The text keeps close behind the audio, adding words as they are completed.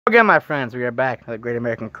Again, my friends, we are back. Another Great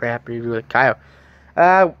American Craft review with Kyle.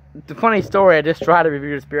 The funny story, I just tried to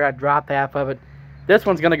review this beer. I dropped half of it. This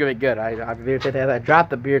one's going to be good. I reviewed it. I dropped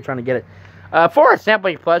the beer trying to get it. For our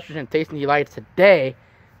sampling pleasures and tasting delights today,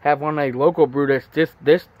 have one of the local brew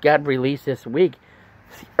this got released this week.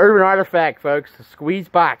 It's the Urban Artifact, folks. The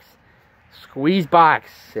Squeesebox. Squeesebox.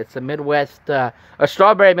 It's a Midwest, a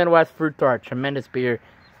strawberry Midwest fruit tart. Tremendous beer.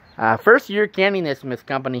 First year canning this from this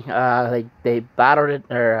company. They bottled it,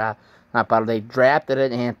 or not bottled, they drafted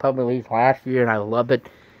it and publicly released last year, and I love it.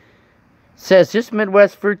 It says this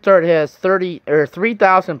Midwest fruit tart has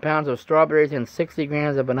 3,000 pounds of strawberries and 60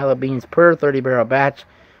 grams of vanilla beans per 30-barrel batch.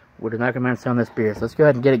 Would not recommend selling this beer. So let's go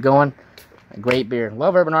ahead and get it going. A great beer.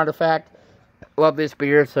 Love Urban Artifact. Love this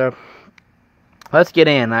beer. So let's get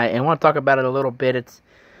in. I want to talk about it a little bit. It's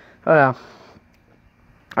I've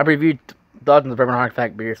reviewed dozens of Urban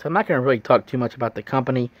Artifact beers, so I'm not going to really talk too much about the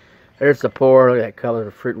company. There's the pour. Look at that color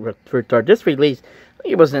of fruit tart. Just released. I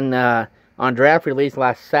think it was on draft release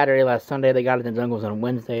last Saturday, last Sunday. They got it in the jungles on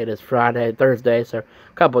Wednesday. It is Friday, Thursday, so a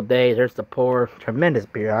couple of days. There's the pour. Tremendous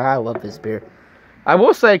beer. I love this beer. I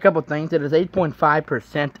will say a couple things. It is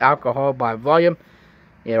 8.5% alcohol by volume.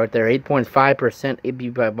 Yeah, right there, 8.5%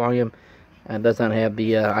 ABV by volume. And does not have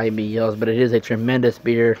the IBLs, but it is a tremendous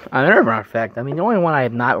beer. Urban Artifact. I mean, the only one I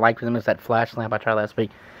have not liked from them is that Flash Lamp I tried last week.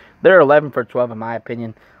 They're 11 for 12 in my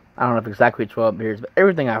opinion. I don't know if exactly 12 beers, but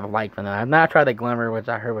everything I've liked from them. I've not tried the Glimmer, which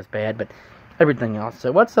I heard was bad, but everything else.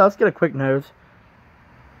 So let's get a quick nose.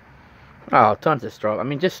 Oh, tons of straw. I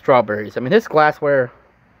mean, just strawberries. I mean, this glassware.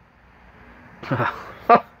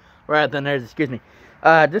 Right then, there's, excuse me.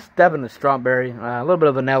 Just definitely strawberry. A little bit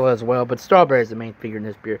of vanilla as well, but strawberry is the main figure in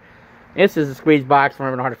this beer. This is a Squeesebox from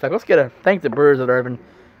Urban Artifact. Let's thank the brewers at Urban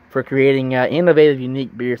for creating innovative,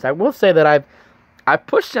 unique beers. I will say that I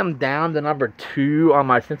pushed them down to number 2 on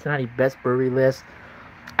my Cincinnati Best Brewery list.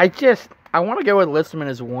 I want to go with Listerman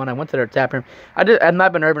as 1. I went to their tap room. I've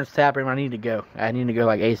not been Urban's tap room. I need to go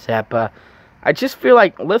like ASAP. I just feel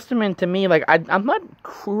like Listerman, to me, like I'm not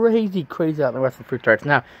crazy out in the Western fruit tarts.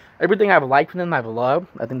 Now, everything I've liked from them, I've loved.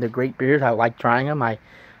 I think they're great beers. I like trying them.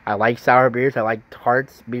 I like sour beers. I like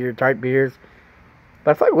tart beers.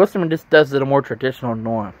 But I feel like Listerman just does it a more traditional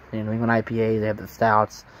norm. You know, even IPAs, they have the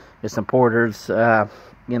stouts, there's some porters, some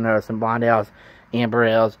blonde ales, amber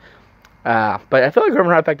ales. But I feel like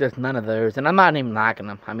Urban Artifact does none of those, and I'm not even knocking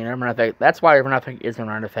them. I mean, Urban Artifact, that's why Urban Artifact is Urban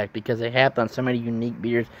Artifact, because they have done so many unique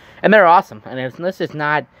beers, and they're awesome. And this is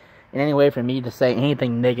not in any way for me to say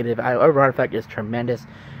anything negative. Urban Artifact is tremendous.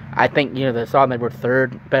 I think, they saw they were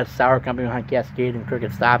 3rd best sour company behind Cascade and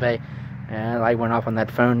Crooked Stave. And I went off on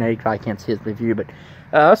that phone there. You probably can't see his review. But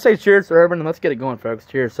let's say cheers to Urban and let's get it going, folks.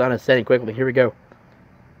 Cheers. Sun is setting quickly. Here we go.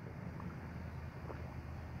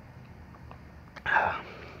 Oh,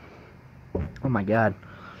 my God.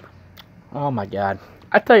 Oh, my God.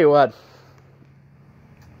 I tell you what.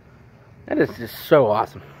 That is just so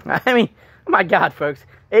awesome. I mean, oh, my God, folks.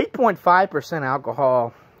 8.5%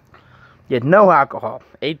 alcohol. Yet no alcohol.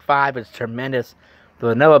 8.5 is tremendous. The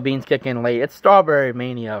vanilla beans kick in late. It's strawberry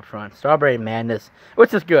mania up front. Strawberry madness,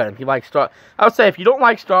 which is good. If you like I would say if you don't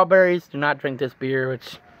like strawberries, do not drink this beer.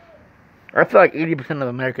 Which I feel like 80% of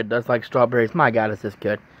America does like strawberries. My God, is this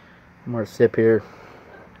good? I'm gonna sip here.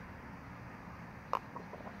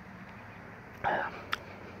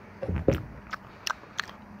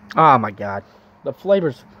 Oh my God, the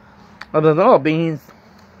flavors of the vanilla beans.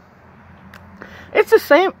 It's the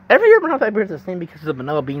same. Every Urban Artifact beer is the same because of the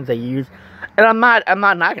vanilla beans they use. And I'm not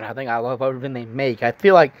knocking it. I think I love everything they make. I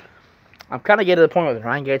feel like I'm kind of getting to the point with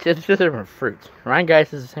Rheingeist. It's just different fruits.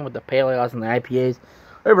 Rheingeist is the same with the Pale Ales and the IPAs.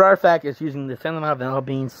 Urban Artifact is using the same amount of vanilla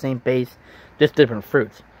beans, same base, just different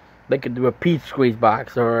fruits. They could do a peach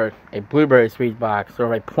Squeesebox, or a blueberry Squeesebox,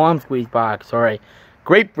 or a plum Squeesebox, or a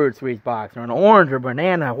grapefruit Squeezebox, or an orange, or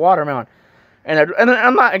banana, watermelon. And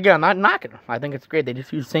I'm not knocking them. I think it's great. They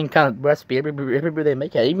just use the same kind of recipe every beer they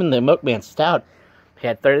make. Even the Milkman Stout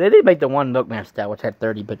had 30. They did make the one Milkman Stout, which had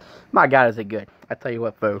 30, but my God, is it good. I tell you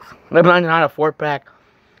what, folks. 11.99 a 4-pack.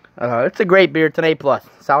 It's a great beer. It's an A+.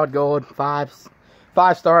 Solid gold. 5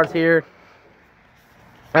 stars here.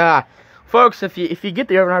 Folks, if you get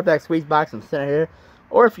the Urban Artifact Squeezebox and sit here,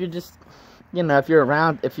 or if you're just, if you're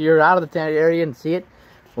around, if you're out of the town area and see it,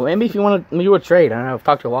 well, maybe if you want to do a trade. I know I've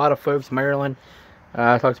talked to a lot of folks, Maryland.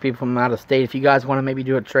 I've talked to people from out of state. If you guys want to maybe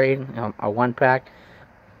do a trade, a 1-pack,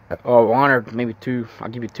 or 1 or maybe 2, I'll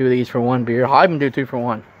give you 2 of these for 1 beer. I'll even do 2 for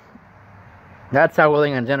 1. That's how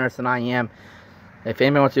willing and generous I am. If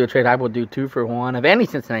anyone wants to do a trade, I will do 2 for 1 of any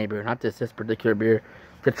Cincinnati beer, not just this particular beer,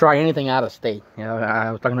 to try anything out of state. I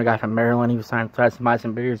was talking to a guy from Maryland. He was trying to buy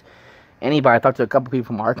some beers. anybody. I talked to a couple people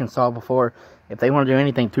from Arkansas before. If they want to do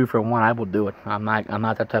anything 2 for $1, I will do it. I'm not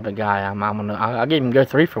that type of guy. I'll even go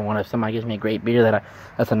 3 for $1 if somebody gives me a great beer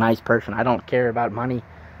that's a nice person. I don't care about money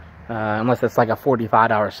unless it's like a $45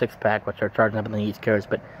 6-pack, which they're charging up in the East Coast,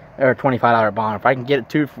 or a $25 bond. If I can get it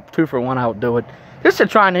 2 for $1, I will do it. Just to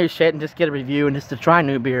try new shit and just get a review and just to try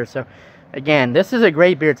new beer. So again, this is a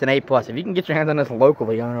great beer. It's an A+. If you can get your hands on this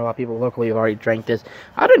locally, I don't know how people locally have already drank this.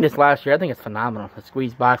 I drank this last year. I think it's phenomenal. The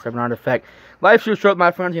Squeesebox Urban Artifact. Life's too short,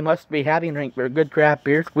 my friends. You must be happy and drink good craft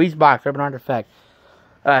beer. Squeesebox Urban Artifact.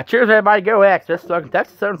 Cheers, everybody. Go X.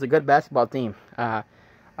 Texas Southern's a good basketball team. I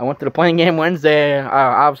went to the playing game Wednesday.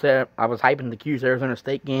 Obviously, I was hyping the Q's Arizona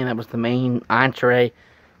State game. That was the main entree.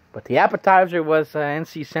 But the appetizer was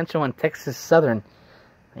NC Central and Texas Southern.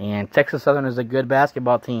 And Texas Southern is a good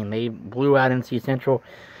basketball team. They blew out NC Central.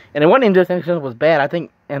 And it wasn't even just Texas Southern was bad. I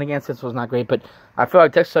think, and again, Central was not great. But I feel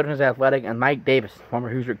like Texas Southern is athletic. And Mike Davis, former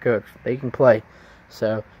Hoosier coach, they can play.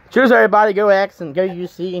 So, cheers, everybody. Go X and go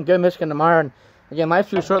UC and go Michigan tomorrow. And again, life's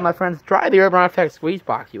too short, my friends. Try the Urban Artifact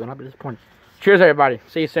Squeezebox. You will not be disappointed. Cheers, everybody.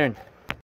 See you soon.